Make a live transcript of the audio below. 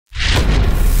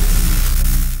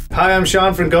Hi, I'm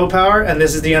Sean from GoPower, and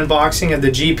this is the unboxing of the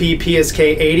GP PSK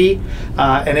 80,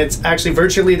 and it's actually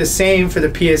virtually the same for the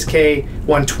PSK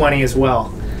 120 as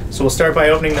well. So we'll start by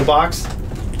opening the box.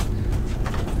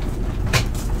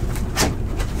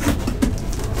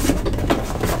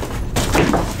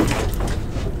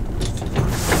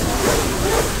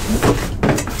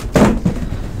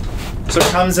 So it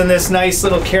comes in this nice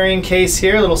little carrying case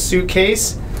here, little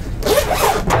suitcase.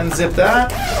 Unzip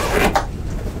that.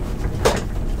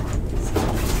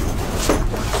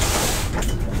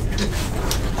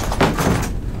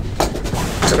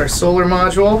 Got our solar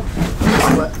module.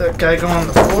 Let that guy go on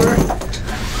the floor.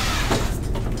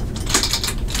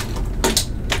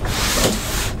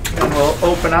 And we'll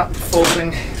open up the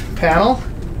folding panel.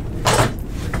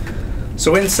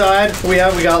 So inside we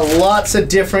got lots of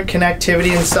different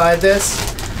connectivity inside this.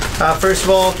 First of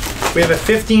all, we have a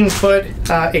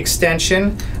 15-foot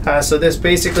extension. So this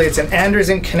basically, it's an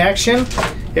Anderson connection.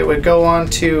 It would go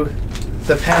onto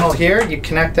the panel here. You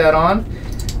connect that on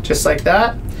just like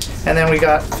that. And then we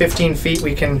got 15 feet.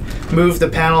 We can move the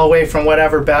panel away from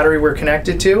whatever battery we're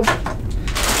connected to.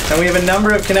 And we have a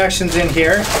number of connections in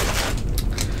here.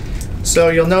 So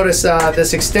you'll notice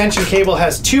this extension cable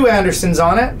has 2 Andersons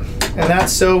on it. And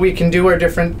that's so we can do our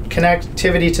different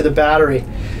connectivity to the battery.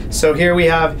 So here we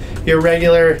have your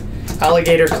regular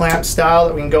alligator clamp style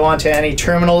that we can go onto any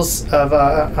terminals of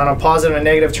on a positive and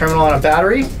negative terminal on a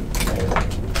battery.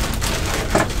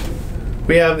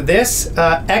 We have this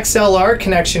Xlr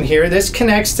connection here. This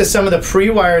connects to some of the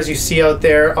pre-wires you see out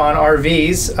there on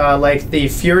RVs, like the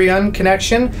Furion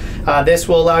connection. This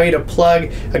will allow you to plug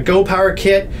a GoPower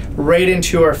kit right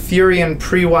into our Furion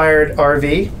pre-wired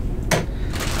RV.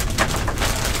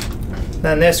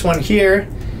 Then this one here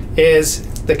is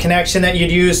the connection that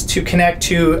you'd use to connect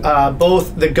to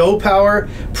both the GoPower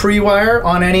pre-wire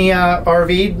on any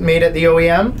RV made at the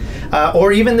OEM,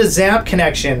 or even the ZAMP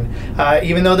connection.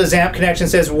 Even though the ZAMP connection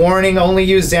says warning, only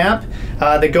use ZAMP,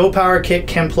 the GoPower kit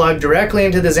can plug directly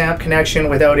into the ZAMP connection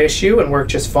without issue and work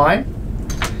just fine.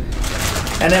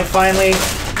 And then finally,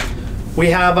 we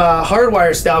have a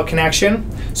Hardwire style connection.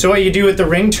 So what you do with the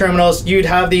ring terminals, you'd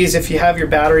have these if you have your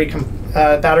battery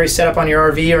set up on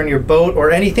your RV or in your boat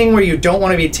or anything where you don't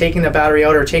want to be taking the battery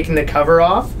out or taking the cover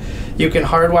off. You can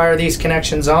hardwire these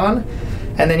connections on,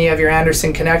 and then you have your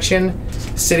Anderson connection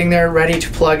sitting there ready to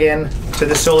plug in to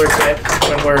the solar kit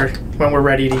when we're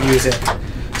ready to use it.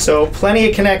 So plenty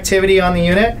of connectivity on the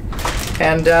unit.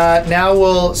 And now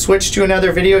we'll switch to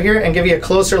another video here and give you a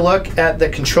closer look at the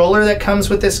controller that comes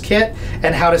with this kit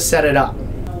and how to set it up.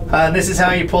 This is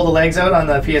how you pull the legs out on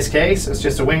the PSK. So it's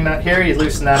just a wing nut here. You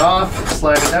loosen that off,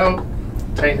 slide it out,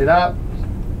 tighten it up,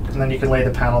 and then you can lay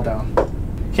the panel down.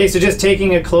 Okay, so just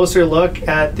taking a closer look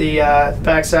at the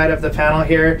backside of the panel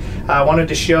here, I wanted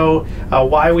to show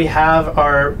why we have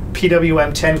our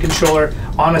PWM10 controller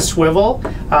on a swivel.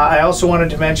 I also wanted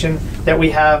to mention that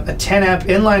we have a 10 amp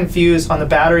inline fuse on the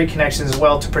battery connections as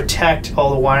well to protect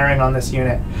all the wiring on this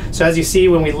unit. So as you see,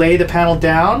 when we lay the panel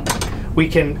down, we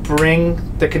can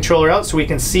bring the controller out so we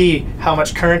can see how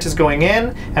much current is going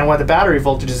in and what the battery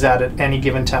voltage is at any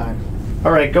given time.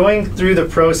 All right, going through the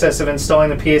process of installing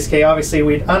the PSK, obviously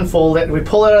we'd unfold it, we'd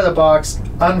pull it out of the box,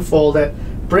 unfold it,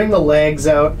 bring the legs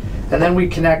out, and then we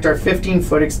connect our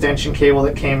 15-foot extension cable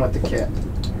that came with the kit.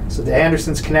 So the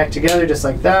Andersons connect together just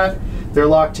like that. They're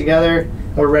locked together,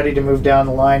 and we're ready to move down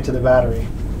the line to the battery.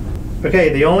 Okay,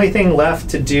 the only thing left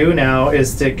to do now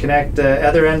is to connect the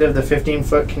other end of the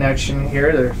 15-foot connection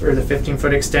here, or the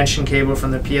 15-foot extension cable from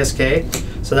the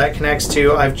PSK. So that connects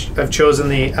to, I've chosen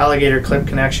the alligator clip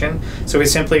connection. So we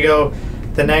simply go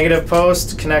the negative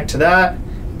post, connect to that,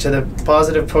 to the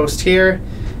positive post here,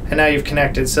 and now you've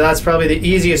connected. So that's probably the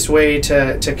easiest way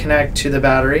to connect to the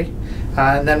battery.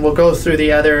 And then we'll go through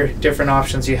the other different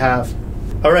options you have.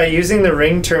 All right, using the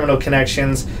ring terminal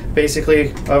connections,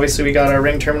 basically, obviously we got our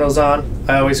ring terminals on.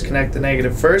 I always connect the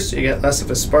negative first, so you get less of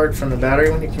a spark from the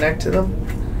battery when you connect to them.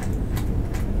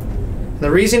 And the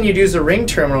reason you'd use a ring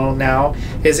terminal now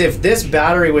is if this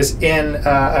battery was in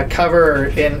a cover or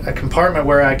in a compartment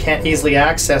where I can't easily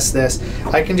access this,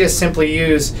 I can just simply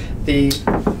use the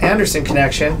Anderson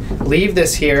connection, leave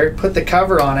this here, put the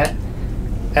cover on it,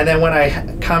 and then when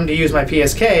I come to use my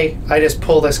PSK, I just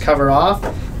pull this cover off,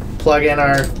 plug in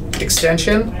our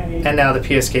extension, and now the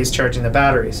PSK is charging the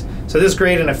batteries. So this is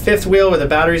great in a fifth wheel where the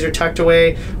batteries are tucked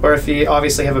away, or if you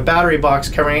obviously have a battery box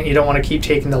covering it, you don't want to keep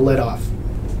taking the lid off.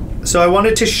 So I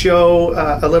wanted to show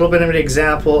a little bit of an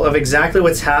example of exactly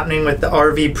what's happening with the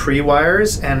RV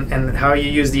pre-wires and how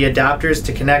you use the adapters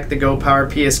to connect the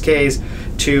GoPower PSKs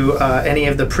to any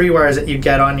of the pre-wires that you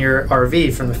get on your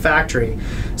RV from the factory.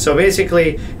 So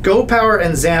basically, GoPower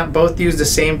and Xamp both use the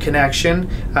same connection.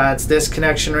 It's this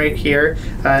connection right here.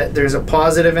 There's a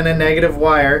positive and a negative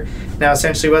wire. Now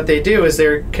essentially what they do is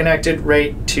they're connected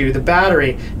right to the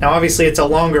battery. Now obviously it's a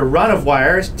longer run of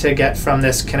wires to get from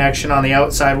this connection on the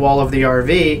outside wall of the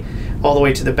RV all the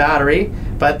way to the battery,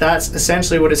 but that's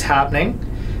essentially what is happening.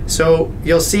 So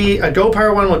you'll see a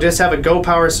GoPower one will just have a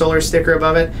GoPower solar sticker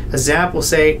above it. A Xamp will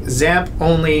say Xamp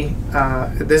only,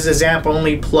 this is a Xamp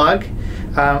only plug.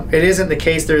 It isn't the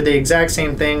case. They're the exact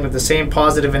same thing with the same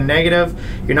positive and negative.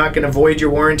 You're not going to void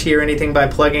your warranty or anything by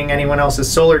plugging anyone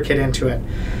else's solar kit into it.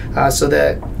 So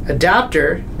the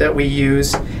adapter that we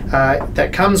use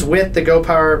that comes with the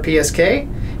GoPower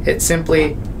PSK, it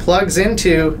simply plugs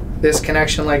into this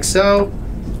connection like so,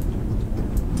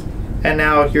 and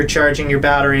now you're charging your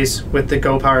batteries with the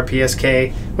GoPower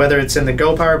PSK, whether it's in the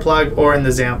GoPower plug or in the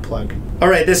Xamp plug. All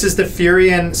right, this is the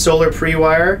Furion solar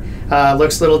pre-wire.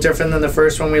 Looks a little different than the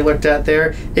first one we looked at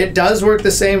there. It does work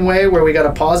the same way, where we got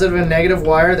a positive and negative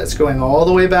wire that's going all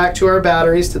the way back to our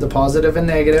batteries, to the positive and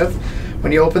negative.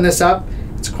 When you open this up,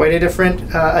 it's quite a different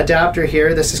adapter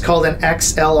here. This is called an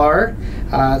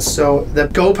Xlr. So the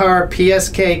GoPower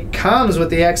PSK comes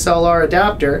with the Xlr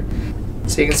adapter.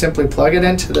 So you can simply plug it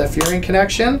into the Furion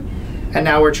connection, and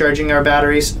now we're charging our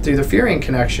batteries through the Furion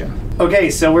connection. Okay,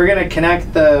 so we're gonna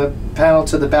connect the panel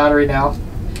to the battery now.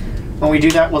 When we do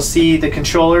that, we'll see the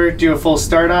controller do a full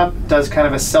startup, does kind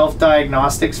of a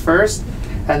self-diagnostics first,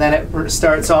 and then it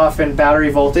starts off in battery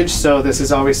voltage. So this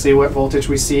is obviously what voltage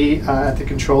we see at the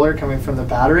controller coming from the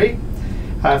battery.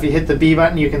 If you hit the B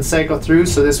button, you can cycle through,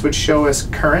 so this would show us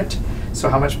current. So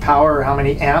how much power or how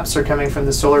many amps are coming from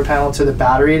the solar panel to the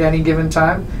battery at any given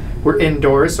time. We're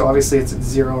indoors, so obviously it's at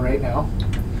 0 right now.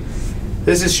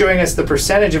 This is showing us the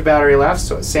percentage of battery left,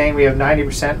 so it's saying we have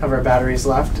 90% of our batteries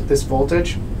left at this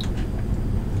voltage.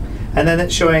 And then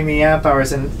it's showing the amp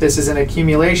hours, and this is an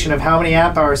accumulation of how many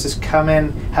amp hours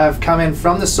have come in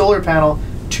from the solar panel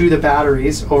to the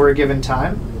batteries over a given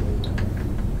time,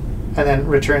 and then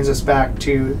returns us back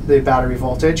to the battery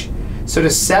voltage. So to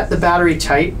set the battery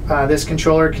type, this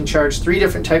controller can charge 3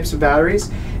 different types of batteries.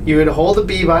 You would hold the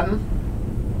B button,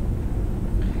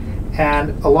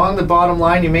 and along the bottom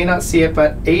line, you may not see it,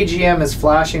 but AGM is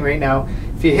flashing right now.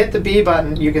 If you hit the B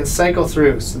button, you can cycle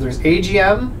through. So there's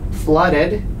AGM,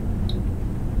 flooded,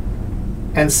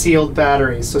 and sealed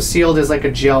batteries. So sealed is like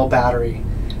a gel battery.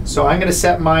 So I'm going to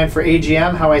set mine for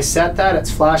AGM. How I set that,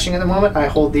 it's flashing at the moment. I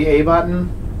hold the A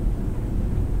button,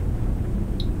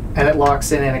 and it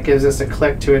locks in, and it gives us a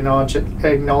click to acknowledge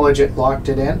it locked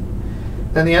it in.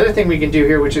 Then the other thing we can do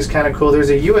here, which is kind of cool, there's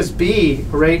a USB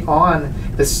right on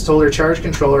the solar charge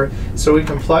controller, so we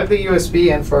can plug the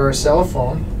USB in for our cell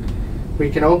phone. We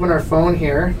can open our phone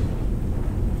here.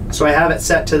 So I have it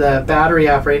set to the battery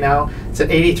app right now. It's at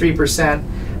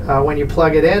 83%. When you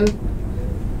plug it in,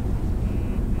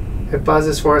 it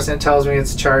buzzes for us and it tells me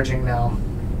it's charging now.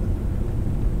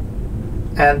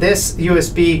 And this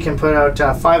USB can put out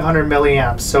 500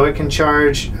 milliamps, so it can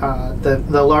charge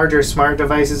the larger smart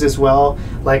devices as well,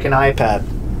 like an iPad.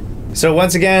 So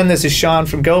once again, this is Sean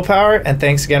from GoPower, and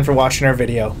thanks again for watching our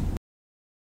video.